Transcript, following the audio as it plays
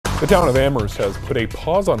The town of Amherst has put a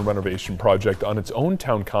pause on a renovation project on its own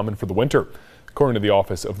town common for the winter. According to the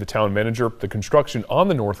office of the town manager, the construction on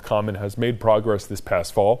the North Common has made progress this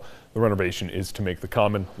past fall. The renovation is to make the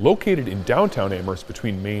common, located in downtown Amherst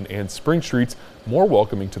between Main and Spring Streets, more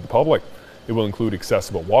welcoming to the public. It will include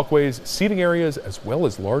accessible walkways, seating areas, as well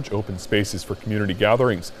as large open spaces for community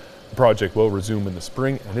gatherings. The project will resume in the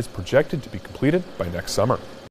spring and is projected to be completed by next summer.